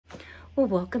Well,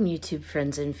 welcome, YouTube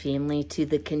friends and family, to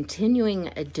the continuing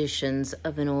editions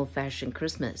of An Old-Fashioned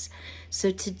Christmas.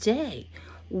 So today,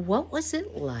 what was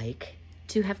it like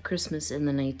to have Christmas in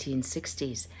the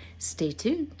 1960s? Stay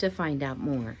tuned to find out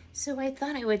more. So I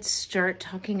thought I would start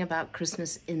talking about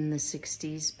Christmas in the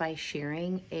 60s by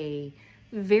sharing a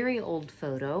very old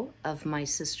photo of my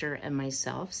sister and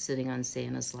myself sitting on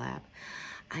Santa's lap.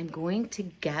 I'm going to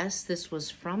guess this was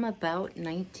from about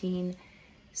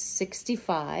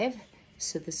 1965.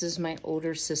 So this is my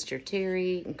older sister,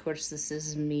 Terry. Of course, this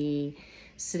is me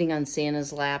sitting on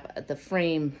Santa's lap. The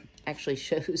frame actually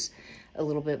shows a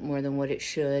little bit more than what it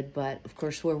should, but of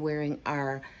course we're wearing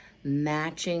our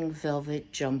matching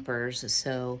velvet jumpers.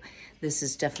 So this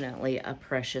is definitely a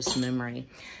precious memory.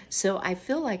 So I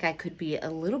feel like I could be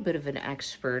a little bit of an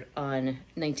expert on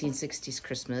 1960s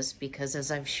Christmas because,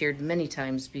 as I've shared many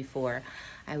times before,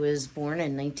 I was born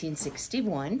in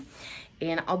 1961.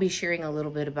 And I'll be sharing a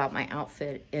little bit about my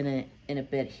outfit in a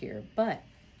bit here. But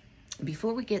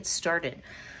before we get started,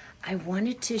 I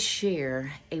wanted to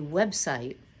share a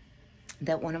website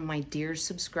that one of my dear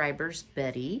subscribers,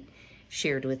 Betty,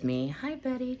 shared with me. Hi,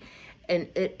 Betty. And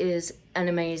it is an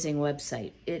amazing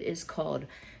website. It is called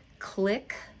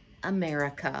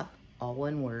ClickAmerica, all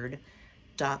one word,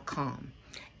 .com.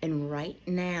 And right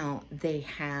now they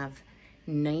have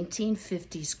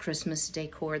 1950s Christmas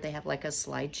decor. They have like a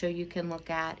slideshow you can look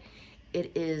at.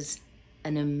 It is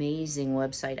an amazing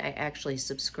website. I actually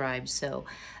subscribe, so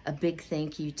a big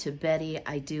thank you to Betty.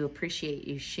 I do appreciate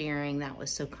you sharing. That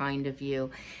was so kind of you.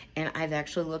 And I've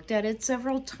actually looked at it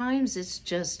several times. It's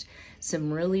just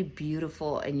some really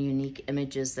beautiful and unique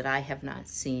images that I have not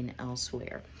seen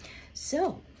elsewhere.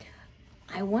 So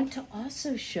I want to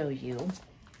also show you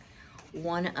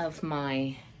one of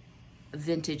my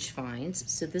vintage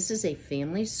finds. So this is a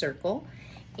family circle,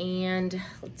 and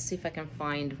let's see if I can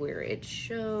find where it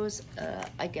shows.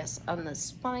 I guess on the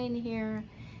spine here,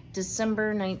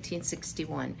 December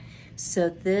 1961. So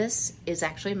this is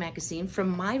actually a magazine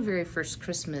from my very first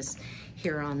Christmas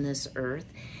here on this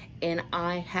earth, and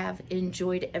I have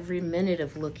enjoyed every minute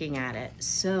of looking at it.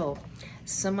 So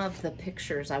some of the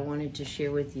pictures I wanted to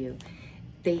share with you.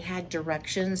 They had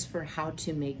directions for how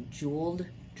to make jeweled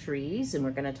trees, and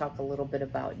we're going to talk a little bit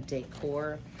about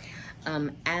decor.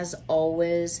 As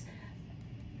always,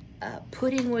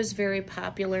 pudding was very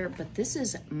popular, but this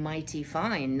is mighty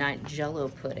fine, not Jello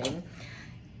pudding.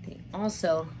 They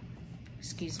also,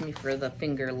 excuse me for the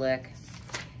finger lick,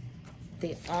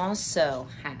 they also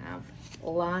have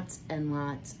lots and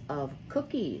lots of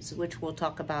cookies, which we'll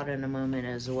talk about in a moment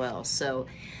as well. So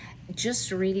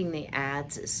just reading the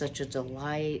ads is such a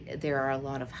delight. There are a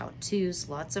lot of how-tos,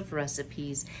 lots of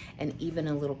recipes, and even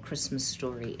a little Christmas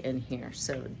story in here.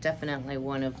 So definitely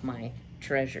one of my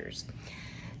treasures.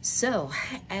 So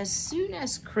as soon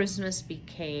as Christmas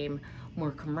became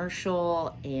more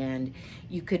commercial and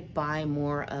you could buy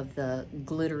more of the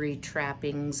glittery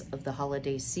trappings of the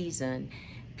holiday season,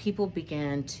 people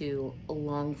began to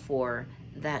long for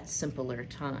that simpler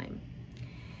time.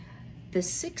 The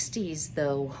 60s,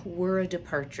 though, were a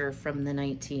departure from the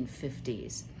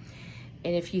 1950s.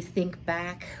 And if you think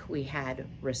back, we had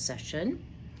recession,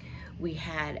 we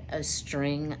had a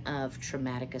string of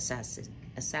traumatic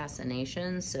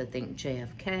assassinations, so think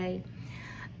JFK,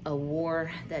 a war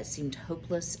that seemed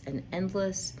hopeless and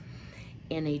endless,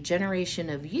 and a generation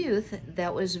of youth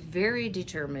that was very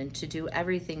determined to do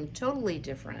everything totally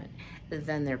different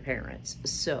than their parents.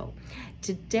 So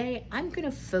today I'm going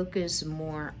to focus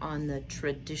more on the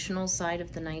traditional side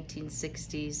of the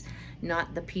 1960s,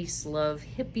 not the peace, love,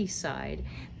 hippie side,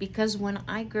 because when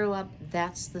I grew up,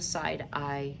 that's the side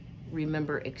I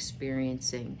remember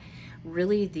experiencing.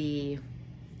 Really the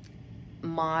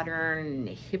modern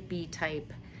hippie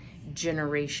type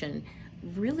generation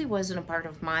really wasn't a part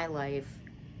of my life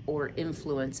or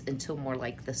influence until more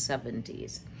like the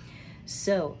 70s.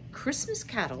 So Christmas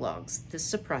catalogs, this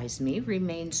surprised me,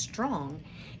 remained strong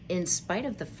in spite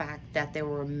of the fact that there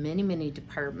were many, many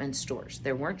department stores.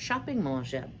 There weren't shopping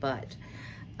malls yet, but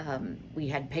we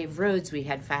had paved roads, we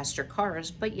had faster cars,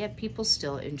 but yet people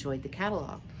still enjoyed the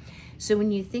catalog. So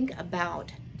when you think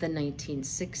about the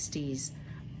 1960s,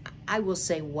 I will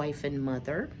say wife and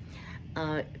mother.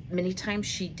 Many times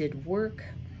she did work.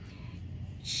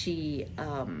 She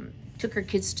took her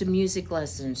kids to music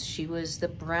lessons. She was the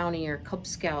Brownie or Cub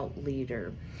Scout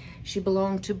leader. She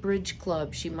belonged to Bridge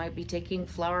Club. She might be taking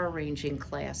flower arranging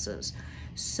classes.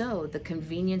 So the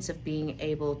convenience of being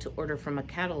able to order from a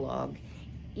catalog,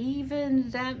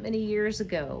 even that many years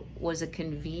ago, was a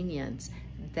convenience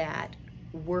that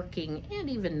working and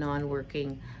even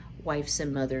non-working wives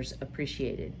and mothers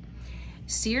appreciated.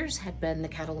 Sears had been the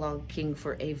catalog king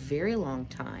for a very long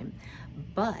time,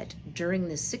 but during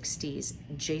the 60s,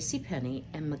 JCPenney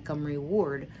and Montgomery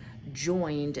Ward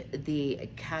joined the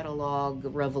catalog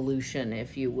revolution,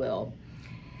 if you will.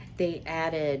 They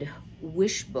added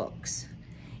wish books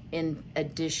in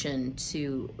addition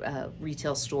to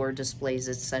retail store displays,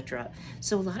 etc.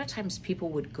 So a lot of times people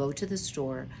would go to the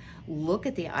store, look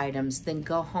at the items, then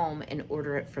go home and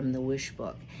order it from the wish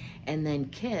book. And then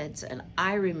kids, and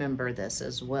I remember this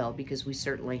as well because we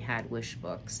certainly had wish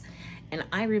books, and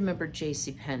I remember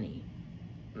JCPenney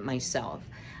myself.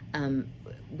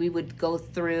 We would go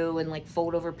through and like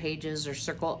fold over pages or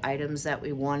circle items that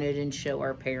we wanted and show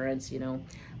our parents, you know,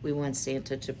 we want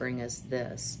Santa to bring us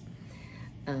this.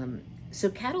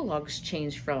 So catalogs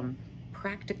change from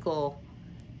practical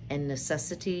and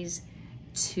necessities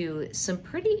to some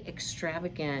pretty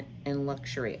extravagant and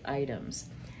luxury items.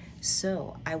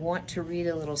 So I want to read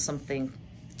a little something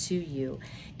to you.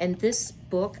 And this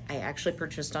book I actually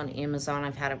purchased on Amazon.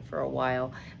 I've had it for a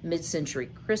while. Mid-Century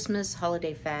Christmas,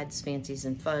 Holiday Fads, Fancies,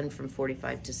 and Fun from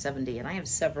 45 to 70. And I have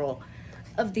several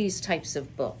of these types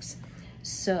of books.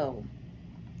 So,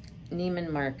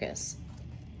 Neiman Marcus.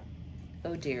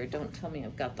 Oh dear, don't tell me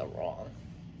I've got the wrong.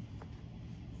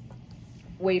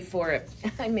 Wait for it.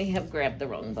 I may have grabbed the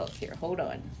wrong book here. Hold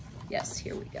on. Yes,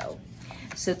 here we go.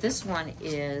 So this one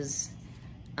is,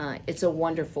 It's a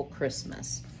Wonderful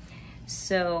Christmas.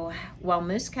 So while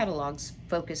most catalogs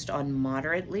focused on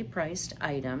moderately priced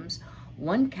items,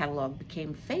 one catalog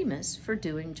became famous for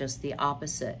doing just the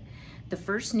opposite. The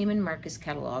first Neiman Marcus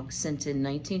catalog, sent in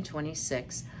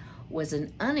 1926, was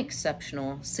an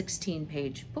unexceptional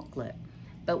 16-page booklet.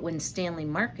 But when Stanley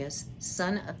Marcus,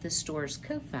 son of the store's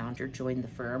co-founder, joined the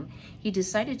firm, he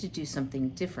decided to do something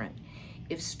different.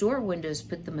 If store windows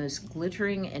put the most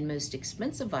glittering and most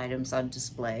expensive items on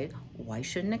display, why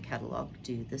shouldn't a catalog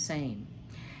do the same?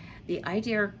 The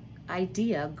idea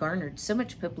garnered so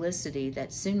much publicity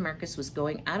that soon Marcus was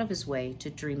going out of his way to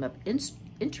dream up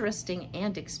interesting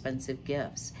and expensive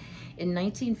gifts. In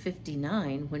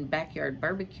 1959, when backyard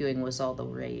barbecuing was all the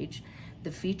rage,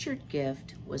 the featured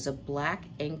gift was a black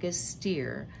Angus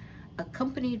steer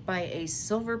accompanied by a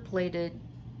silver-plated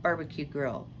barbecue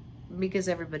grill, because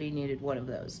everybody needed one of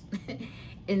those.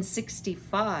 In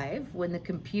 65, when the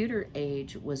computer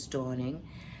age was dawning,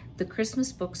 the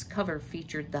Christmas book's cover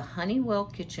featured the Honeywell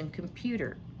kitchen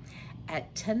computer.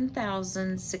 At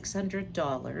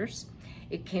 $10,600,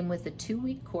 it came with a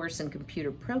 2-week course in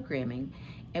computer programming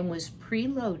and was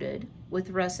preloaded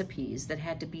with recipes that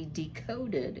had to be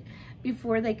decoded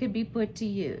before they could be put to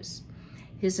use.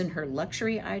 His and her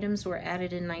luxury items were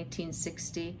added in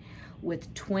 1960,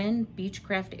 with twin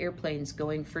Beechcraft airplanes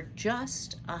going for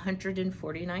just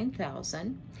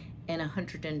 $149,000 and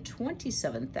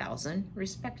 $127,000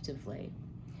 respectively.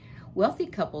 Wealthy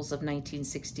couples of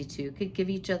 1962 could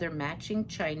give each other matching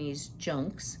Chinese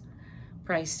junks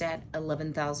priced at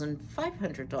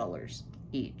 $11,500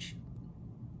 each.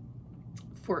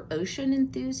 For ocean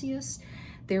enthusiasts,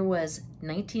 there was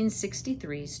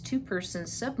 1963's two-person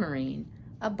submarine,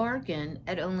 a bargain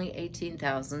at only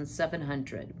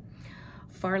 $18,700.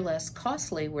 Far less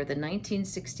costly were the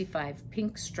 1965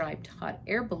 pink striped hot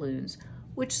air balloons,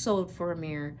 which sold for a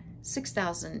mere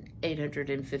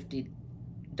 $6,850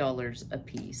 a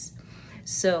piece.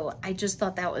 So I just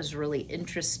thought that was really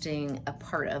interesting, a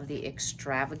part of the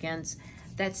extravagance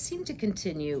that seemed to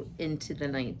continue into the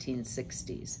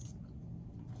 1960s.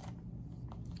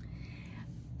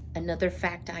 Another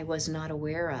fact I was not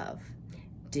aware of.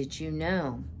 Did you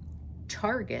know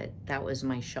Target, that was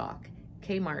my shock,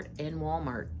 Kmart and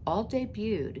Walmart all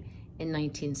debuted in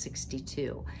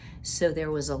 1962. So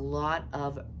there was a lot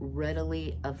of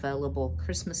readily available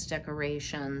Christmas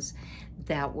decorations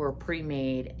that were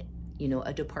pre-made, you know,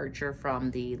 a departure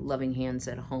from the loving hands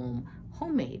at home,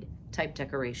 homemade type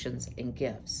decorations and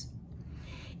gifts.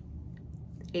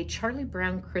 A Charlie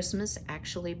Brown Christmas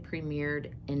actually premiered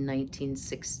in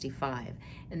 1965,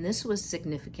 and this was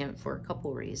significant for a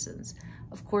couple reasons.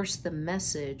 Of course, the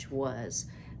message was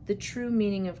the true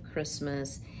meaning of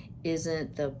Christmas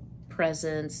isn't the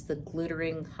presents, the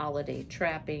glittering holiday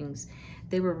trappings.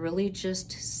 They were really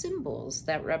just symbols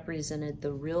that represented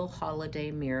the real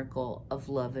holiday miracle of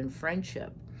love and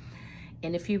friendship.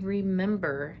 And if you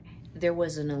remember, there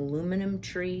was an aluminum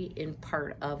tree in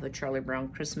part of a Charlie Brown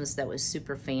Christmas that was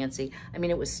super fancy. I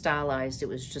mean, it was stylized. It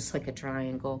was just like a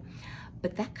triangle.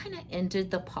 But that kind of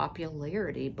ended the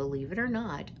popularity, believe it or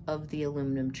not, of the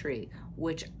aluminum tree,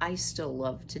 which I still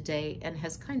love today and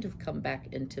has kind of come back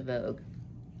into vogue.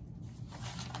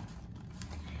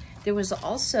 There was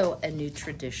also a new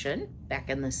tradition back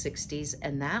in the 60s,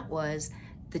 and that was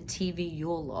the TV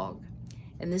Yule log.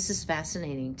 and this is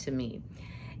fascinating to me.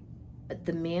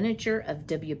 The manager of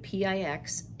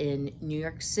WPIX in New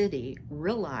York City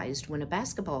realized when a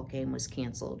basketball game was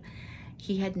canceled,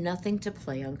 he had nothing to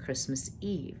play on Christmas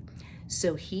Eve.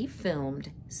 So he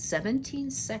filmed 17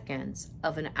 seconds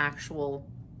of an actual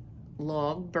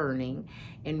log burning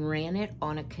and ran it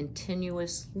on a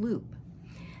continuous loop.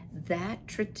 That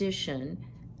tradition,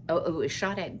 it was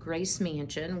shot at Grace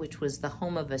Mansion, which was the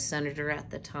home of a senator at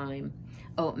the time.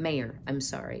 Oh, mayor, I'm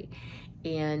sorry.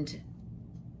 And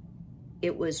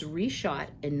it was reshot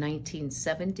in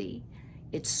 1970.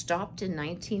 It stopped in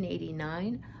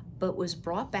 1989, but was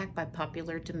brought back by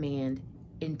popular demand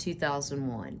in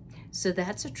 2001. So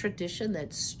that's a tradition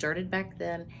that started back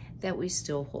then that we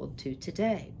still hold to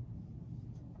today.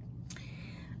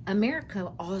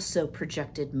 America also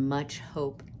projected much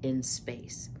hope in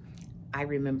space. I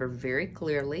remember very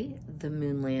clearly the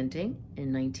moon landing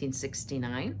in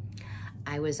 1969.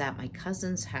 I was at my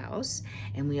cousin's house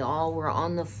and we all were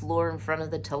on the floor in front of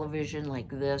the television like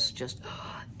this, just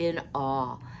in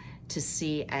awe to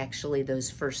see actually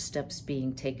those first steps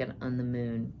being taken on the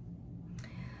moon.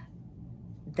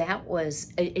 That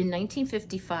was in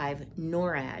 1955,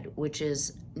 NORAD, which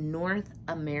is North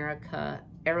America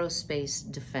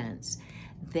Aerospace Defense.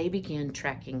 They began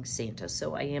tracking Santa.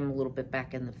 So I am a little bit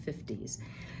back in the 50s.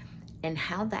 And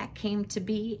how that came to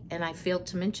be, and I failed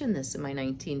to mention this in my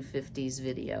 1950s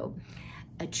video,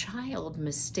 a child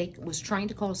was trying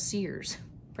to call Sears,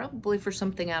 probably for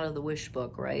something out of the wish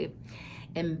book, right?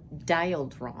 And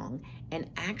dialed wrong, and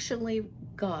actually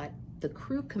got the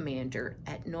crew commander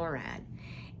at NORAD.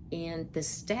 And the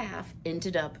staff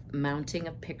ended up mounting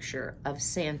a picture of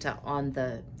Santa on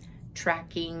the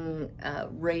tracking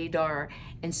radar,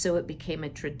 and so it became a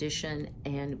tradition.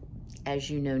 And as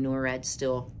you know, NORAD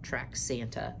still tracks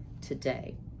Santa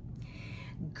today.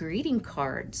 Greeting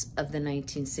cards of the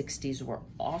 1960s were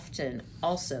often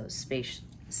also space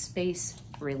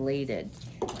related.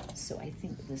 So I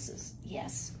think this is,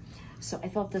 yes. So I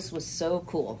thought this was so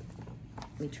cool.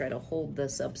 Let me try to hold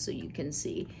this up so you can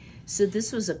see. So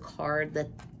this was a card that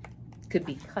could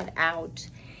be cut out,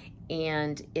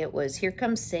 and it was, "Here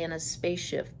comes Santa's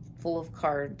spaceship full of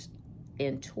cards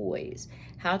and toys.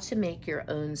 How to make your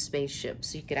own spaceship."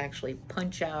 So you could actually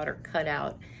punch out or cut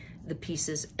out the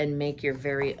pieces and make your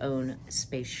very own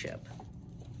spaceship.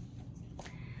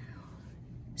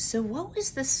 So what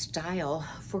was the style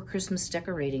for Christmas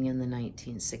decorating in the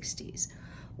 1960s?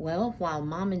 Well, while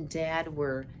Mom and Dad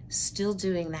were still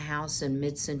doing the house in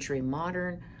mid-century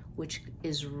modern, which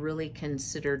is really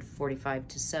considered 45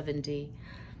 to 70,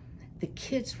 the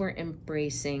kids were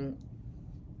embracing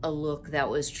a look that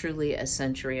was truly a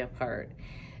century apart.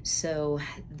 So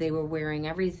they were wearing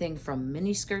everything from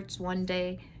miniskirts one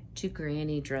day to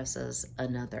granny dresses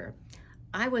another.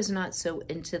 I was not so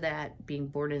into that, being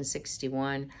born in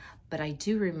 61, but I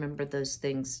do remember those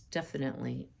things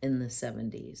definitely in the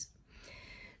 70s.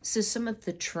 So some of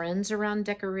the trends around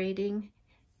decorating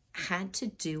had to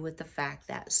do with the fact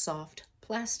that soft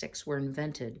plastics were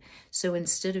invented. So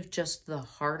instead of just the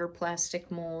harder plastic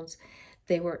molds,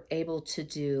 they were able to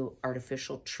do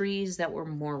artificial trees that were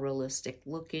more realistic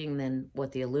looking than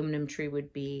what the aluminum tree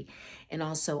would be, and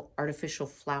also artificial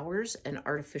flowers and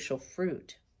artificial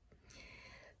fruit.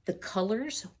 The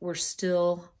colors were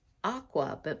still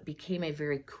aqua, but became a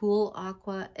very cool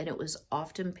aqua, and it was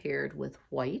often paired with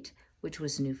white, which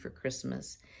was new for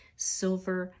Christmas,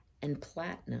 silver, and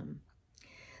platinum.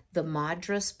 The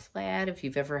Madras plaid, if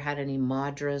you've ever had any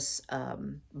Madras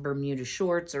Bermuda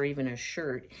shorts or even a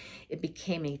shirt, it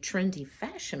became a trendy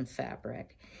fashion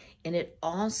fabric, and it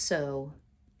also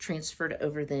transferred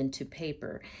over then to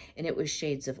paper, and it was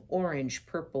shades of orange,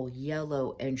 purple,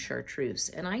 yellow, and chartreuse,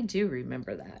 and I do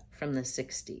remember that from the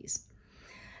 60s.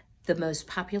 The most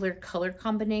popular color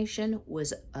combination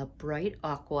was a bright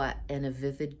aqua and a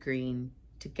vivid green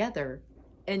together,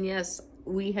 and yes,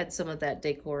 we had some of that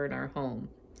decor in our home.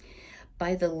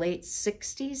 By the late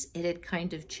 60s, it had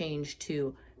kind of changed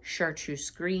to chartreuse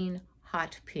green,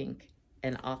 hot pink,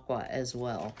 and aqua as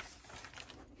well.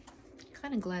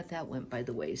 Kind of glad that went by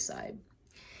the wayside.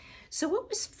 So what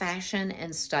was fashion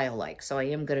and style like? So I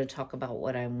am going to talk about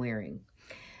what I'm wearing.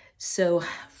 So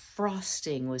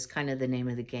frosting was kind of the name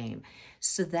of the game.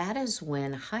 So that is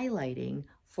when highlighting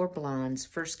for blondes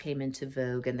first came into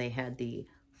vogue, and they had the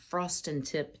frost and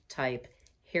tip type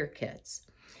haircuts.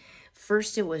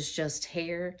 First it was just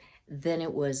hair, then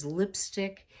it was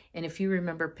lipstick, and if you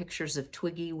remember pictures of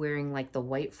Twiggy wearing like the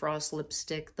white frost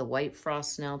lipstick, the white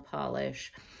frost nail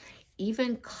polish,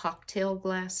 even cocktail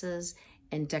glasses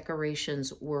and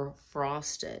decorations were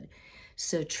frosted.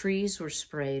 So trees were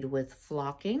sprayed with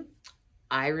flocking,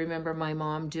 I remember my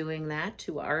mom doing that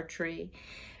to our tree.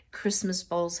 Christmas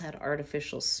balls had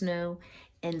artificial snow,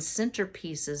 and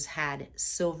centerpieces had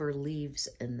silver leaves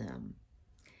in them.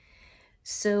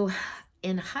 So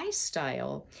in high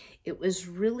style, it was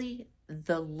really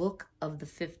the look of the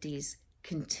 50s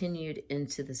continued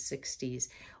into the 60s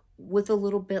with a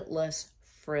little bit less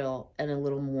frill and a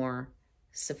little more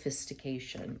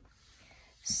sophistication.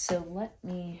 So let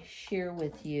me share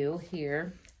with you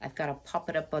here. I've got to pop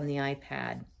it up on the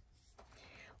iPad.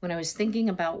 When I was thinking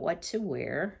about what to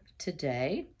wear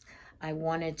today, I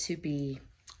wanted to be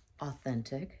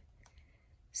authentic.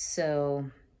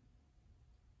 So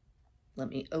let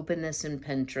me open this in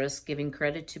Pinterest, giving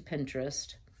credit to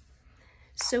Pinterest.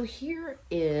 So here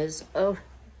is, oh,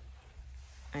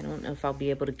 I don't know if I'll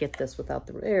be able to get this without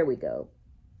the, there we go.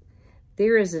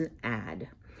 There is an ad.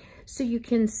 So you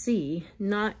can see,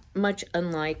 not much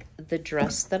unlike the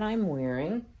dress that I'm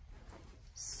wearing.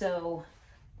 So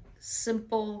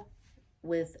simple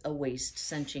with a waist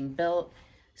cinching belt,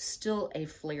 still a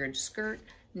flared skirt,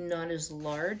 not as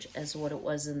large as what it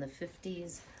was in the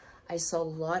 50s. I saw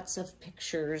lots of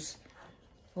pictures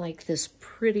like this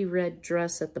pretty red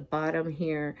dress at the bottom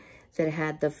here that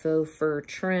had the faux fur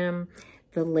trim,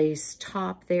 the lace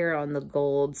top there on the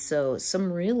gold. So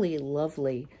some really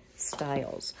lovely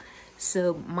styles.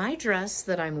 So my dress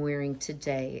that I'm wearing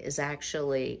today is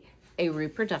actually a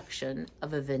reproduction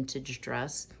of a vintage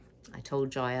dress. I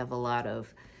told you I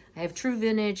have true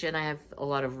vintage and I have a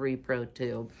lot of repro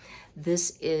too.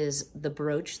 This is the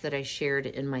brooch that I shared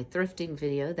in my thrifting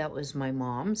video. That was my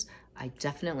mom's. I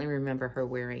definitely remember her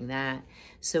wearing that.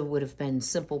 So it would have been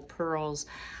simple pearls.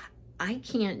 I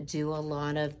can't do a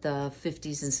lot of the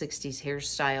 50s and 60s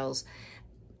hairstyles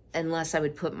unless I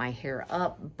would put my hair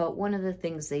up. But one of the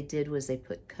things they did was they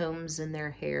put combs in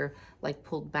their hair, like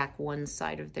pulled back one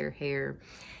side of their hair.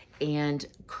 And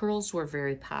curls were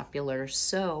very popular.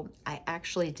 So I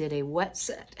actually did a wet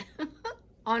set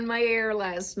on my hair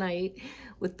last night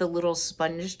with the little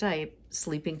sponge type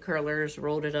sleeping curlers,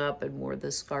 rolled it up and wore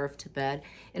the scarf to bed.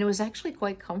 And it was actually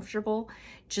quite comfortable,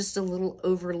 just a little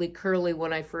overly curly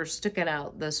when I first took it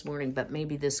out this morning, but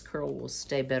maybe this curl will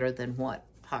stay better than what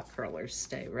hot curlers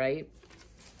stay, right?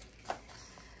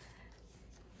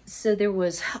 So there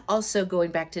was also,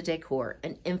 going back to decor,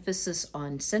 an emphasis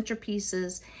on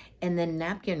centerpieces, and then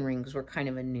napkin rings were kind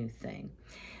of a new thing.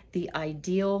 The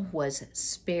ideal was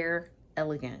spare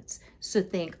elegance. So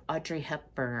think Audrey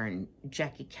Hepburn,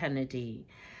 Jackie Kennedy.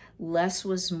 Less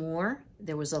was more.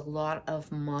 There was a lot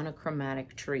of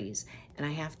monochromatic trees. And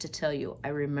I have to tell you, I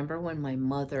remember when my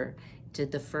mother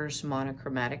did the first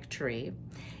monochromatic tree.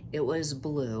 It was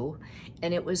blue,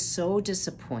 and it was so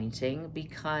disappointing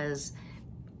because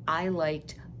I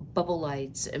liked bubble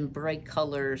lights and bright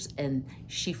colors, and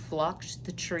she flocked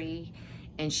the tree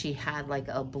and she had like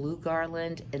a blue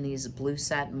garland and these blue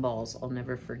satin balls. I'll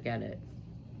never forget it.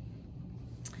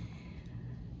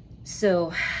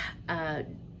 So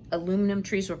aluminum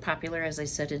trees were popular, as I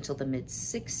said, until the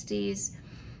mid-60s.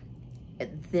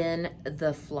 Then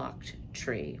the flocked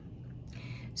tree.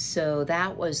 So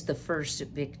that was the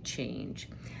first big change.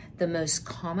 The most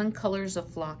common colors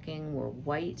of flocking were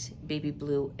white, baby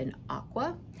blue, and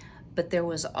aqua, but there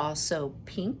was also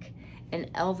pink,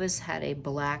 and Elvis had a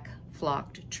black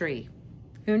flocked tree.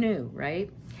 Who knew,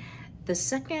 right? The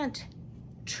second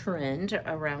trend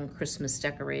around Christmas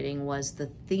decorating was the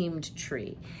themed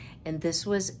tree, and this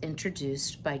was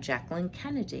introduced by Jacqueline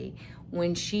Kennedy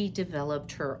when she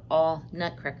developed her all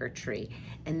nutcracker tree,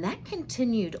 and that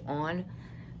continued on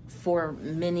for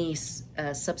many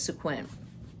subsequent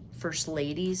first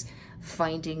ladies,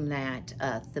 finding that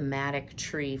thematic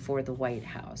tree for the White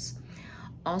House.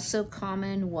 Also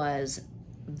common was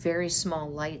very small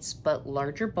lights, but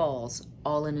larger balls,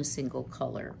 all in a single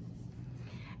color.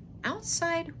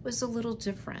 Outside was a little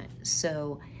different.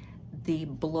 So the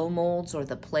blow molds, or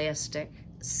the plastic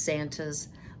Santas,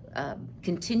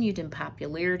 continued in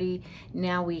popularity.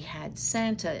 Now we had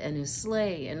Santa and his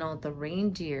sleigh and all the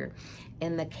reindeer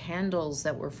and the candles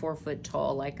that were 4 foot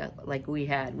tall, like we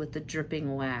had with the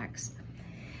dripping wax.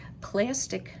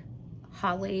 Plastic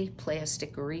holly,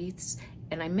 plastic wreaths,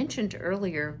 and I mentioned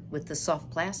earlier with the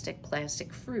soft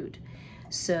plastic fruit.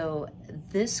 So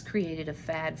this created a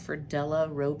fad for Della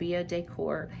Robbia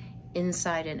decor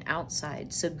inside and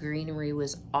outside. So greenery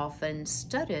was often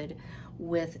studded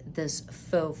with this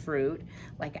faux fruit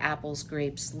like apples,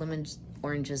 grapes, lemons,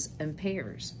 oranges, and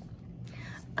pears.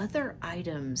 Other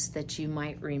items that you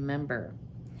might remember: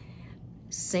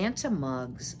 Santa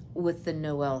mugs with the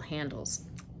Noel handles.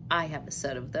 I have a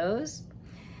set of those.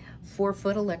 4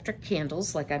 foot electric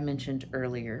candles, like I mentioned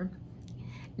earlier.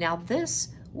 Now this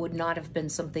would not have been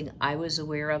something I was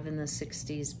aware of in the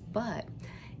 60s, but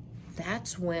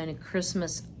that's when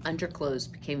Christmas underclothes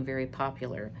became very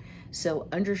popular. So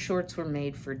undershorts were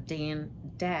made for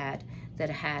Dad that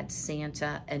had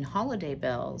Santa and holiday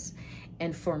bells.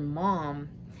 And for Mom,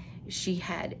 she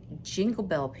had jingle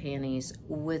bell panties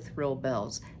with real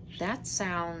bells. That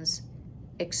sounds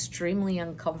extremely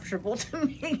uncomfortable to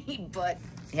me, but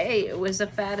hey, it was a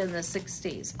fad in the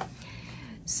 60s.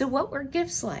 So what were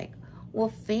gifts like? Well,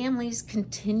 families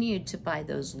continued to buy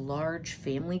those large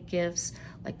family gifts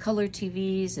like color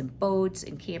TVs and boats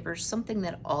and campers, something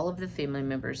that all of the family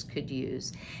members could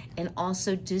use. And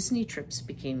also Disney trips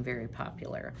became very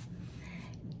popular.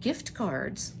 Gift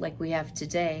cards like we have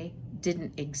today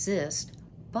didn't exist,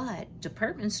 but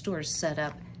department stores set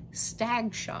up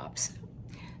stag shops.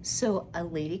 So a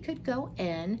lady could go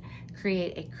in,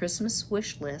 create a Christmas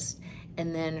wish list,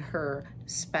 and then her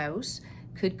spouse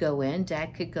could go in,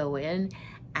 Dad could go in,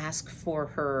 ask for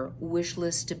her wish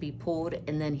list to be pulled,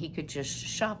 and then he could just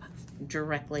shop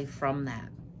directly from that.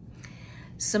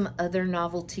 Some other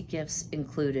novelty gifts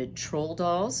included troll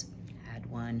dolls, had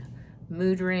one,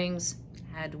 mood rings,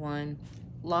 had one,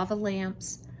 lava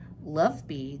lamps, love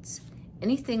beads,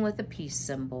 anything with a peace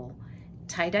symbol,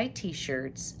 tie-dye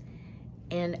t-shirts,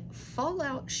 and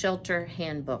fallout shelter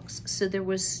handbooks. So there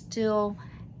was still,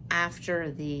 after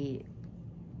the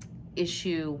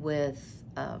issue with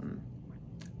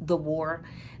the war,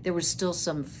 there was still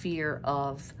some fear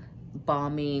of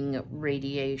bombing,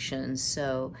 radiation.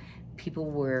 So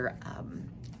people were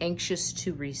anxious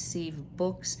to receive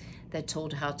books that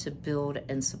told how to build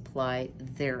and supply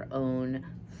their own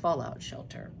fallout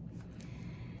shelter.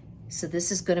 So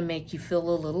this is going to make you feel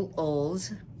a little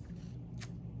old.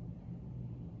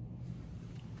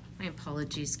 My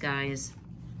apologies, guys.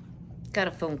 Got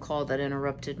a phone call that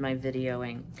interrupted my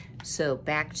videoing. So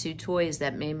back to toys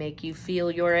that may make you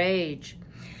feel your age.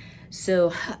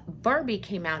 So Barbie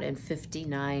came out in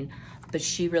 '59, but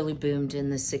she really boomed in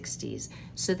the 60s.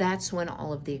 So that's when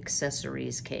all of the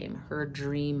accessories came. Her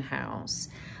dream house.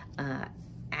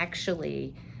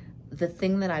 Actually, the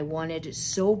thing that I wanted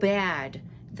so bad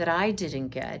that I didn't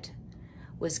get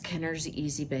was Kenner's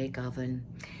Easy Bake Oven.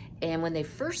 And when they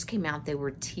first came out, they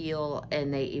were teal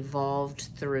and they evolved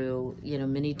through, you know,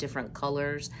 many different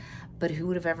colors. But who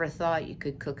would have ever thought you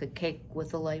could cook a cake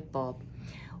with a light bulb?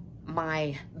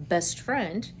 My best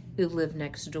friend who lived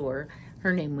next door,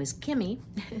 her name was Kimmy,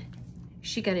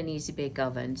 she got an Easy Bake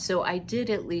Oven. So I did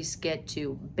at least get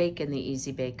to bake in the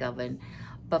Easy Bake Oven,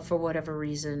 but for whatever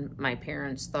reason, my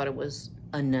parents thought it was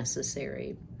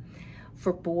unnecessary.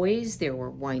 For boys, there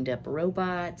were wind-up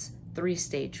robots,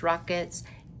 3-stage rockets,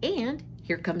 and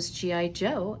here comes G.I.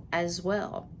 Joe as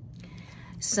well.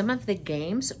 Some of the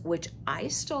games, which I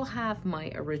still have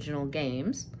my original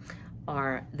games,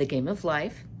 are The Game of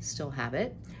Life, still have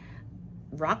it,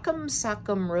 Rock'em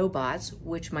Sock'em Robots,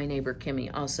 which my neighbor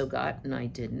Kimmy also got and I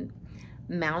didn't,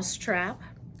 Mousetrap,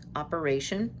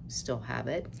 Operation, still have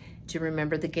it. Do you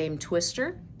remember the game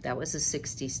Twister? That was a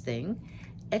 60s thing.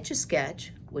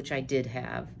 Etch-a-Sketch, which I did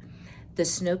have. The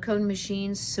snow cone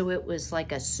machines, so it was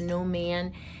like a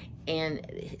snowman and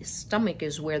his stomach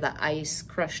is where the ice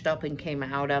crushed up and came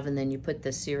out of, and then you put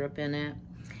the syrup in it.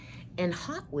 And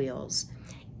Hot Wheels.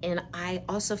 And I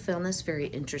also found this very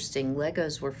interesting.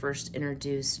 Legos were first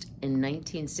introduced in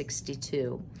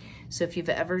 1962. So if you've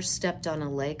ever stepped on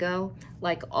a Lego,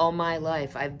 like all my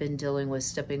life, I've been dealing with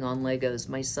stepping on Legos.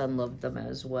 My son loved them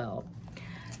as well.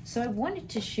 So I wanted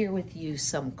to share with you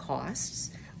some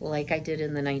costs, like I did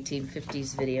in the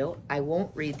 1950s video. I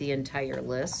won't read the entire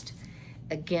list.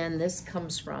 Again, this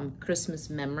comes from Christmas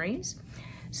Memories.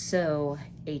 So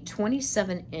a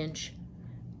 27-inch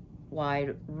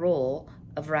wide roll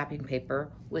of wrapping paper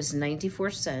was 94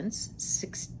 cents,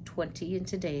 $6.20 in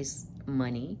today's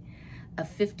money. A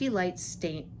 50 light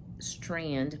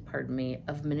strand,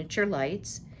 of miniature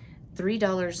lights,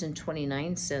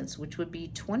 $3.29, which would be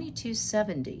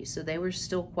 $22.70. So they were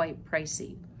still quite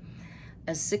pricey.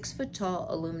 A 6-foot tall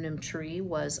aluminum tree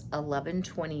was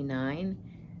 $11.29,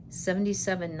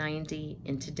 $77.90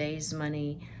 in today's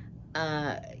money.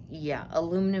 Yeah,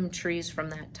 aluminum trees from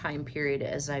that time period,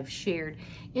 as I've shared,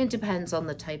 it depends on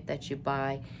the type that you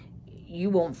buy. You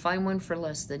won't find one for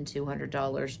less than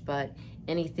 $200, but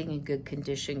anything in good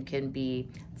condition can be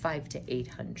 $500 to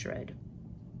 $800.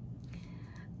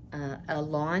 A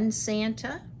lawn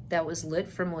Santa that was lit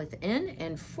from within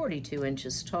and 42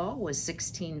 inches tall was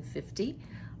 $16.50,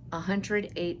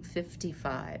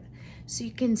 $108.55. So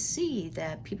you can see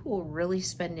that people were really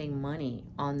spending money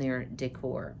on their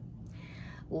decor.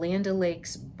 Land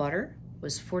O'Lakes butter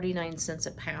was 49 cents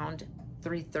a pound,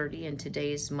 $3.30 in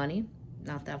today's money.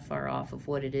 not that far off of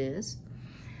what it is.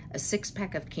 A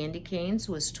 6-pack of candy canes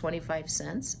was 25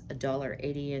 cents,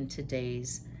 $1.80 in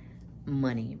today's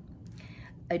money.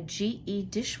 A GE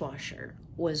dishwasher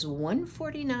was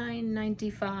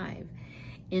 $149.95.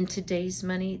 In today's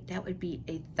money, that would be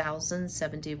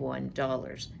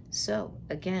 $1,071. So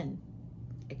again,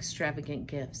 extravagant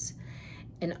gifts.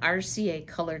 An RCA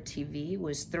color TV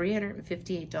was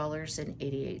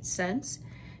 $358.88,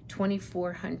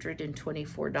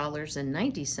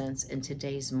 $2,424.90 in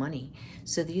today's money.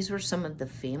 So these were some of the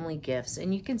family gifts,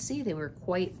 and you can see they were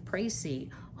quite pricey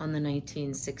on the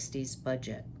 1960s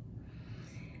budget.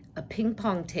 A ping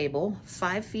pong table,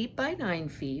 5 feet by 9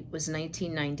 feet, was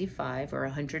 $19.95 or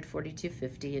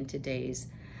 $142.50 in today's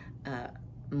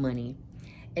money.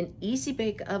 An easy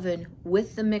bake oven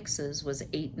with the mixes was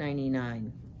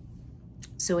 $8.99.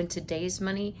 So in today's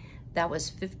money, that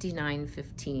was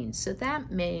 $59.15. So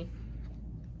that may,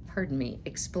 pardon me,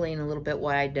 explain a little bit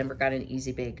why I never got an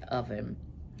easy bake oven.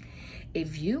 A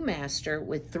Viewmaster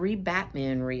with 3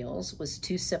 Batman reels was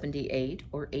 $2.78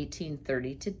 or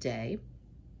 $18.30 today.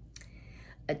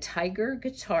 A Tiger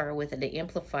guitar with an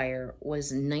amplifier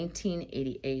was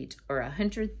 $19.88 or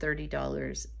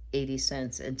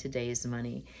 $130.80 in today's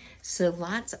money. So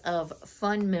lots of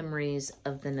fun memories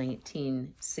of the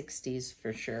 1960s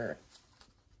for sure.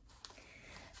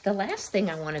 The last thing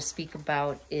I want to speak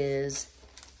about is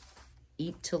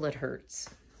Eat Till It Hurts.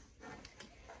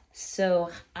 So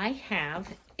I have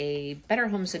a Better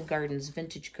Homes and Gardens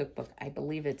vintage cookbook. I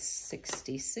believe it's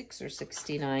 66 or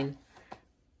 69.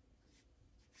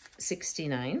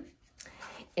 69,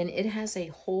 and it has a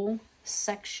whole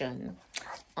section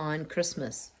on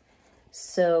Christmas.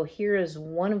 So here is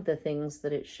one of the things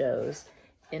that it shows,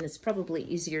 and it's probably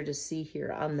easier to see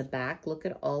here on the back. Look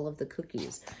at all of the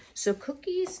cookies. So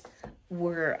cookies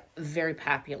were very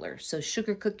popular. So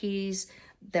sugar cookies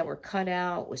that were cut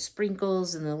out with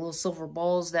sprinkles and the little silver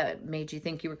balls that made you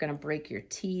think you were going to break your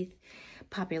teeth.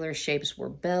 Popular shapes were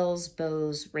bells,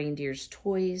 bows, reindeers,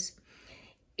 toys,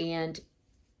 and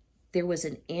there was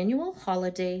an annual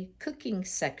holiday cooking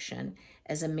section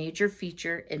as a major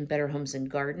feature in Better Homes and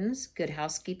Gardens, Good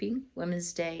Housekeeping,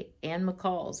 Women's Day, and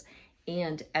McCall's.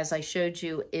 And as I showed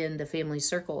you in the Family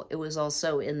Circle, it was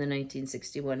also in the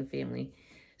 1961 Family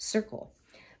Circle.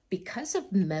 Because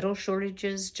of metal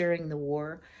shortages during the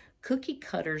war, cookie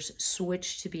cutters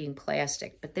switched to being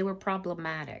plastic, but they were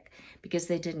problematic because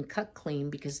they didn't cut clean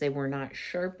because they were not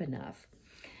sharp enough.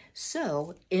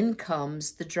 So in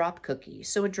comes the drop cookie.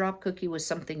 So a drop cookie was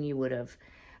something you would have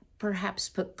perhaps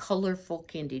put colorful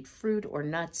candied fruit or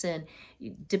nuts in.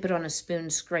 You dip it on a spoon,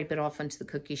 scrape it off onto the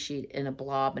cookie sheet in a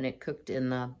blob, and it cooked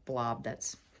in the blob.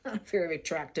 That's a very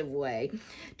attractive way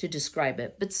to describe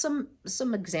it. But some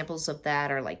examples of that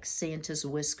are like Santa's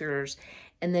whiskers.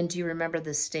 And then do you remember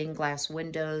the stained glass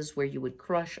windows where you would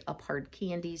crush up hard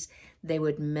candies? They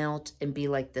would melt and be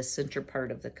like the center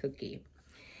part of the cookie.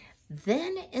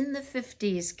 Then in the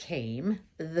 50s came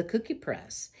the cookie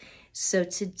press. So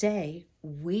today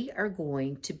we are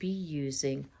going to be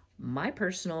using my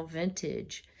personal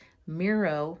vintage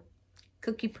Miro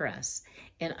cookie press,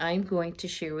 and I'm going to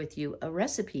share with you a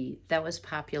recipe that was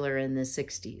popular in the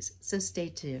 60s. So stay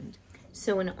tuned.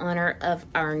 So in honor of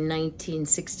our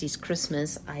 1960s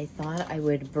Christmas, I thought I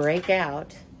would break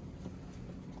out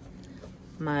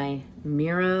my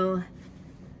Miro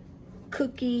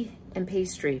cookie and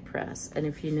pastry press. And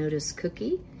if you notice,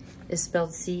 cookie is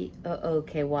spelled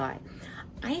C-O-O-K-Y.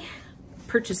 I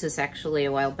purchased this actually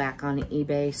a while back on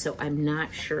eBay, so I'm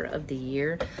not sure of the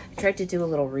year. I tried to do a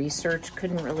little research,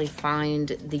 couldn't really find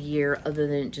the year other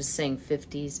than just saying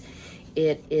 50s.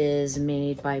 It is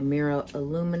made by Miro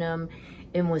Aluminum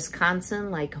in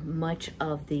Wisconsin, like much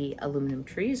of the aluminum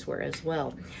trees were as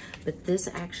well. But this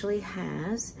actually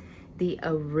has the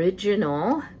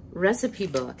original recipe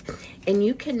book, and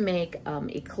you can make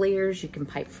eclairs, you can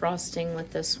pipe frosting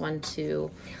with this one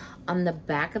too. On the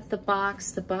back of the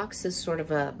box is sort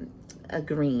of a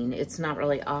green. It's not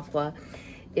really aqua.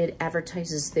 It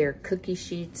advertises their cookie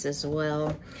sheets as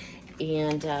well.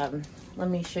 And let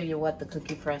me show you what the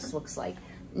cookie press looks like.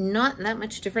 Not that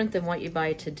much different than what you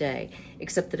buy today,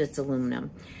 except that it's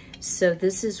aluminum. So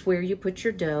this is where you put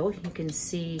your dough. You can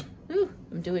see, ooh,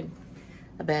 I'm doing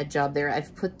a bad job there.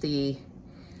 I've put the,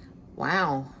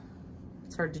 wow,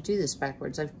 it's hard to do this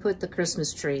backwards. I've put the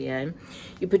Christmas tree in.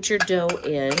 You put your dough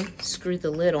in, screw the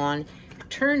lid on,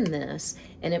 turn this,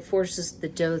 and it forces the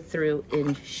dough through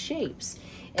in shapes.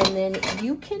 And then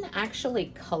you can actually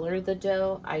color the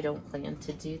dough. I don't plan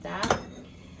to do that.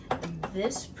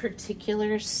 This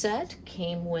particular set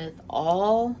came with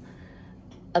all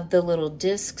of the little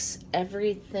discs,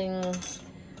 everything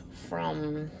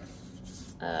from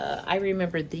I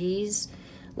remember these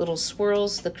little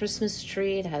swirls, the Christmas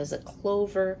tree. It has a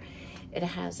clover. It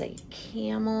has a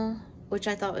camel, which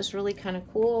I thought was really kind of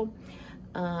cool.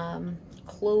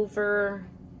 Clover,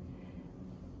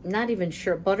 not even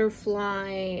sure,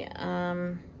 butterfly.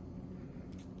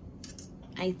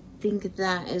 I think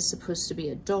that is supposed to be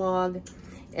a dog.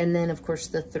 And then, of course,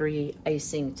 the 3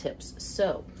 icing tips.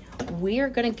 So we're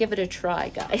going to give it a try,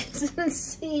 guys, and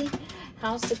see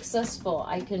how successful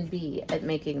I can be at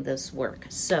making this work.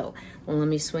 So, well, let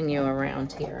me swing you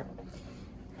around here.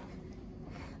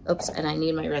 Oops, and I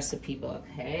need my recipe book.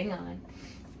 Hang on.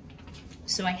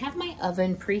 So I have my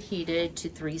oven preheated to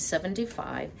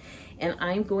 375, and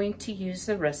I'm going to use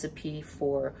the recipe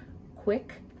for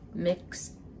quick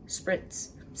mix spritz.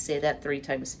 Say that 3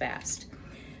 times fast.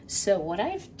 So what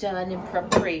I've done in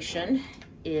preparation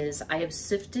is I have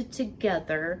sifted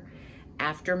together,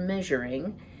 after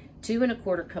measuring, 2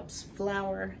 1/4 cups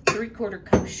flour, 3/4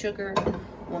 cup sugar,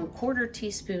 1/4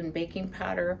 teaspoon baking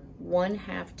powder,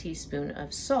 1/2 teaspoon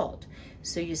of salt.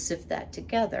 So you sift that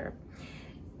together.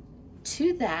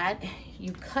 To that,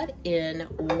 you cut in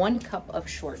 1 cup of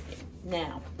shortening.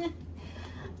 Now,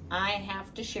 I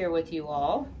have to share with you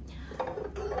all,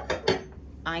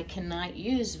 I cannot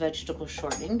use vegetable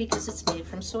shortening because it's made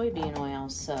from soybean oil,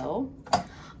 so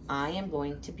I am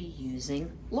going to be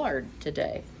using lard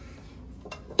today,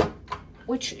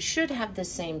 which should have the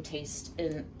same taste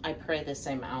and I pray the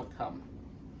same outcome.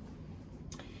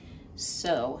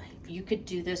 So you could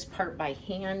do this part by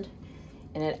hand,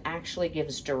 and it actually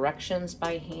gives directions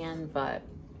by hand, but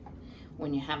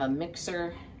when you have a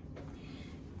mixer,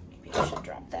 maybe I should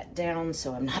drop that down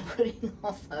so I'm not putting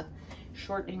all the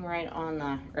shortening right on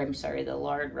the, or I'm sorry, the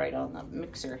lard right on the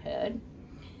mixer head.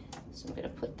 So I'm gonna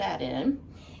put that in,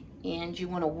 and you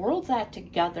wanna whirl that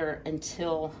together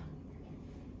until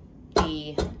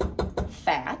the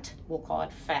fat, we'll call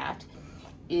it fat,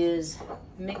 is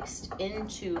mixed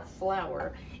into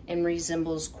flour and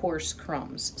resembles coarse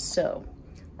crumbs. So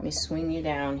let me swing you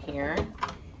down here,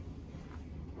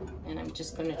 and I'm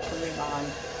just going to turn it on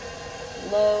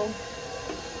low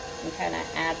and kind of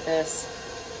add this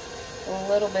a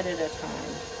little bit at a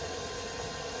time.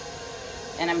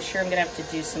 And I'm sure I'm going to have to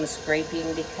do some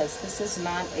scraping because this is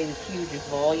not a huge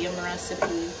volume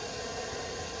recipe,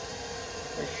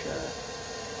 for sure.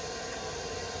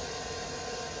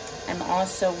 I'm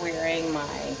also wearing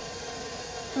my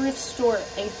thrift store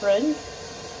apron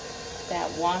that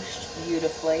washed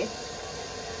beautifully.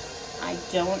 I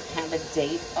don't have a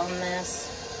date on this.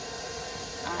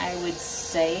 I would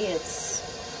say it's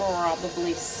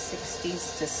probably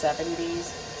 60s to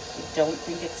 70s. I don't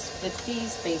think it's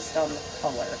 50s based on the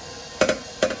color.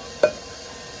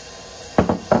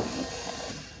 Okay.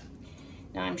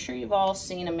 Now I'm sure you've all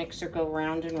seen a mixer go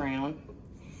round and round.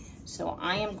 So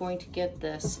I am going to get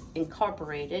this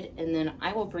incorporated, and then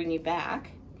I will bring you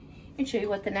back and show you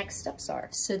what the next steps are.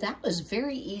 So that was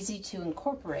very easy to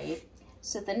incorporate.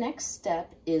 So the next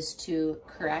step is to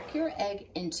crack your egg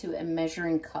into a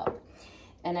measuring cup.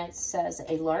 And it says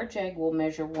a large egg will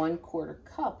measure 1/4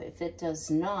 cup. If it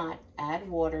does not, add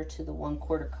water to the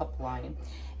 1/4 cup line.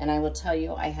 And I will tell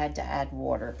you, I had to add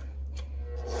water.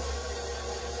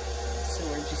 So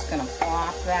we're just gonna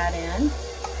plop that in.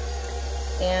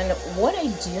 And what I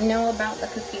do know about the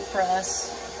cookie press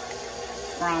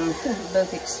from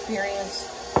both experience,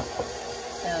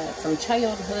 from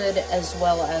childhood, as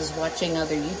well as watching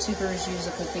other YouTubers use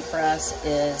a cookie press,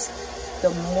 is the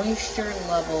moisture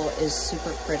level is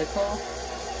super critical.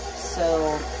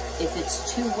 So if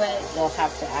it's too wet, you'll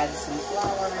have to add some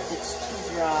flour. If it's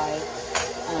too dry,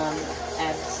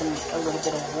 add a little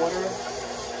bit of water.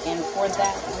 And for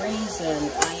that reason,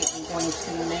 I am going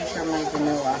to measure my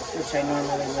vanilla, which I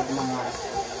normally would not.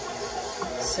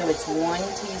 So it's 1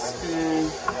 teaspoon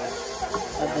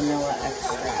of vanilla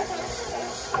extract.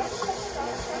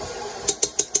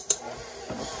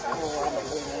 I'll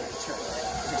probably need to turn it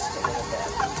up just a little bit.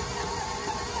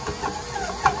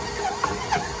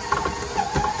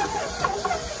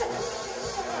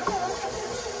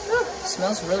 Whew,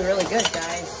 smells really, really good,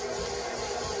 guys.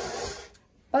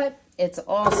 But it's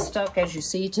all stuck, as you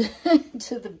see, to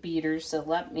the beater. So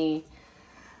let me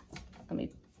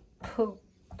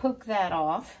poke that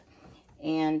off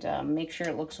and make sure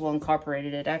it looks well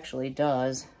incorporated. It actually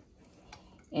does.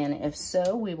 And if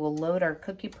so, we will load our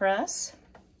cookie press.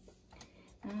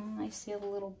 I see a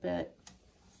little bit.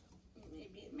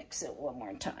 Maybe mix it one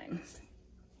more time.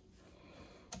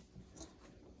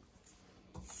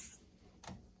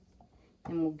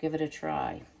 And we'll give it a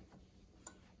try.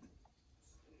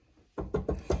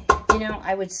 You know,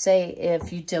 I would say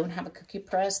if you don't have a cookie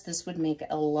press, this would make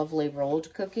a lovely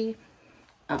rolled cookie.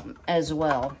 as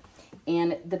well.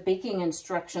 And the baking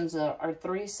instructions are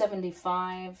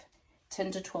 375,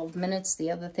 10 to 12 minutes. The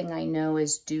other thing I know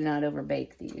is do not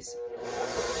overbake these.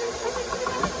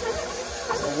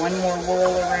 So one more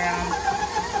whirl around.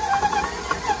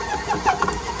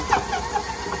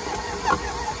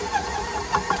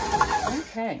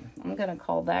 Okay, I'm gonna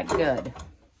call that good.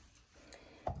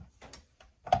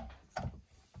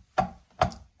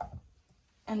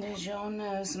 And as y'all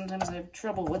know, sometimes I have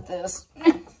trouble with this.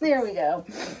 There we go.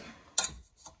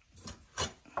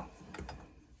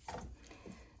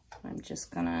 I'm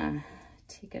just gonna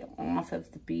take it off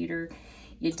of the beater.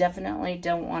 You definitely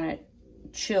don't want it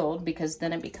chilled because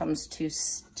then it becomes too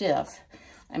stiff.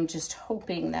 I'm just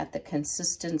hoping that the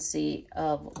consistency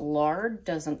of lard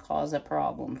doesn't cause a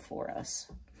problem for us.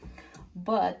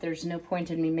 But there's no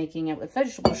point in me making it with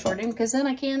vegetable shortening because then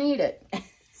I can't eat it.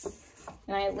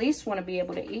 And I at least want to be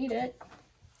able to eat it.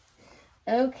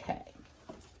 Okay.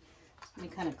 Let me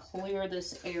kind of clear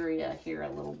this area here a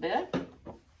little bit.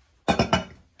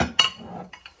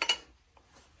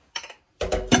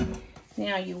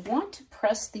 Now you want to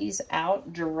press these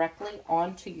out directly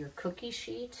onto your cookie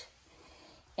sheet.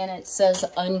 And it says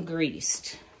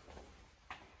ungreased.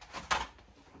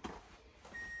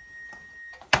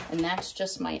 And that's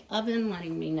just my oven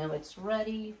letting me know it's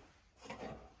ready.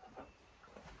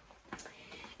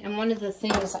 And one of the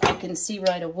things I can see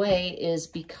right away is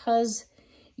because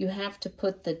you have to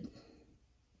put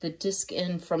the disc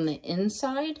in from the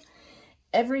inside,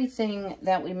 everything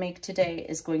that we make today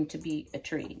is going to be a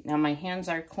treat. Now my hands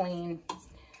are clean,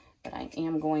 but I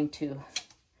am going to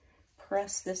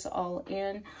press this all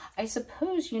in. I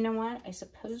suppose, you know what? I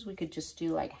suppose we could just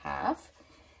do like half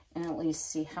and at least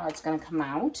see how it's going to come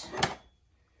out.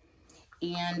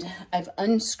 And I've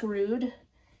unscrewed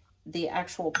the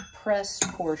actual press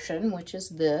portion, which is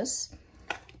this,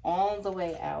 all the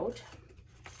way out.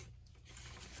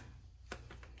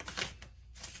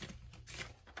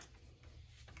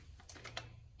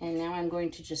 And now I'm going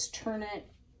to just turn it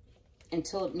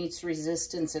until it meets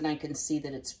resistance and I can see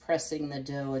that it's pressing the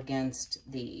dough against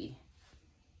the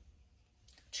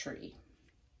tree.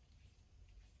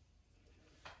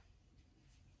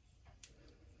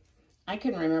 I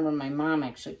can remember my mom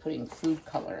actually putting food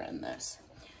color in this.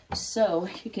 So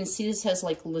you can see this has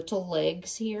like little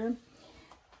legs here.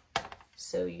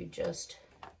 So you just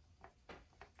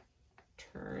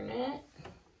turn it,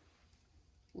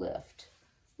 lift.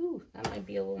 Ooh, that might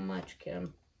be a little much,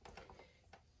 Kim.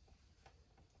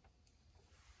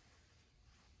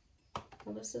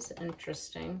 Well, this is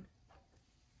interesting.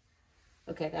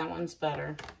 Okay, that one's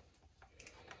better.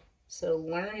 So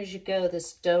learn as you go.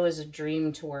 This dough is a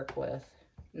dream to work with.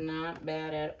 Not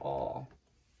bad at all.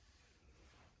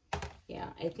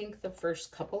 Yeah, I think the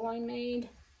first couple I made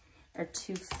are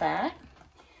too fat.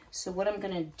 So what I'm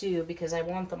gonna do, because I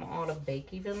want them all to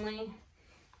bake evenly,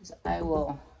 is I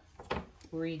will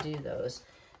redo those.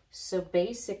 So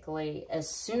basically, as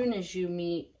soon as you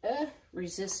meet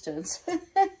resistance,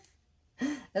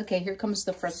 okay, here comes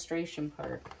the frustration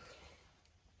part.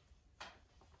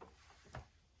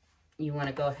 You want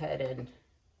to go ahead and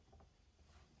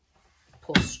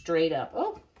pull straight up.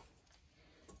 Oh,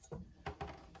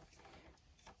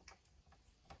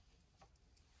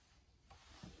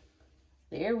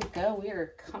 there we go. We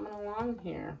are coming along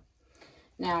here.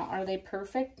 Now, are they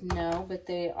perfect? No, but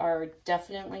they are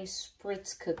definitely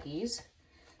spritz cookies.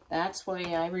 That's why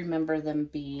I remember them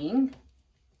being.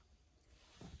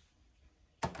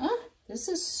 Ah, this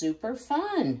is super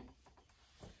fun.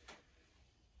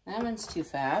 That one's too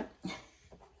fat.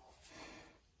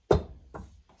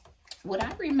 What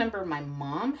I remember my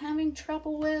mom having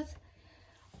trouble with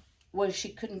was she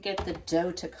couldn't get the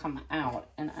dough to come out.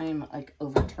 And I'm like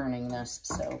overturning this,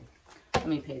 so let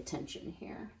me pay attention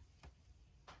here.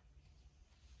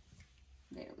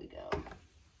 There we go.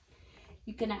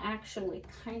 You can actually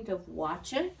kind of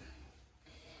watch it.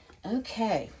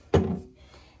 Okay.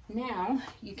 Now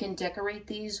you can decorate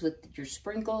these with your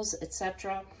sprinkles,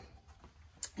 etc.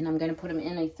 And I'm going to put them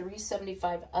in a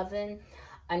 375 oven.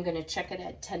 I'm going to check it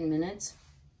at 10 minutes.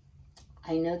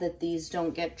 I know that these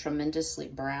don't get tremendously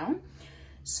brown.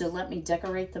 So let me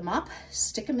decorate them up,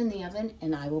 stick them in the oven,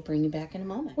 and I will bring you back in a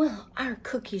moment. Well, our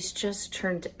cookies just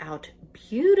turned out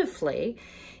beautifully.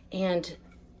 And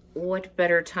what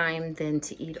better time than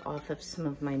to eat off of some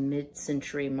of my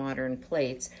mid-century modern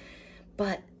plates.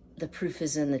 But the proof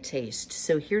is in the taste.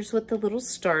 So here's what the little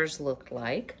stars look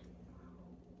like.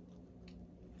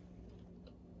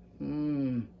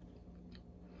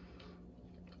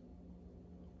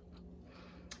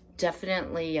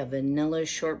 Definitely a vanilla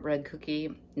shortbread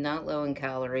cookie, not low in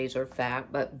calories or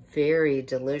fat, but very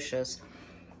delicious.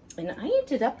 And I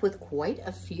ended up with quite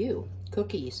a few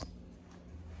cookies.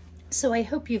 So I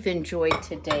hope you've enjoyed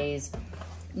today's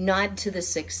nod to the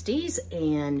 60s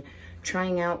and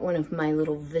trying out one of my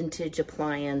little vintage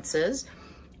appliances.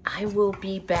 I will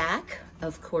be back,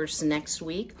 of course, next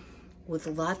week with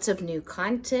lots of new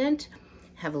content.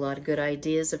 Have a lot of good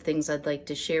ideas of things I'd like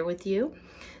to share with you.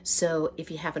 So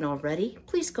if you haven't already,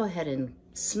 please go ahead and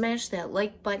smash that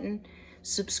like button,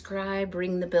 subscribe,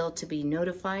 ring the bell to be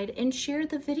notified, and share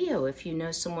the video if you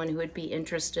know someone who would be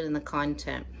interested in the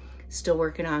content. Still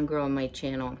working on growing my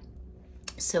channel.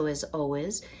 So as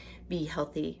always, be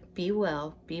healthy, be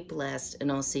well, be blessed,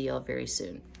 and I'll see y'all very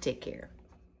soon. Take care.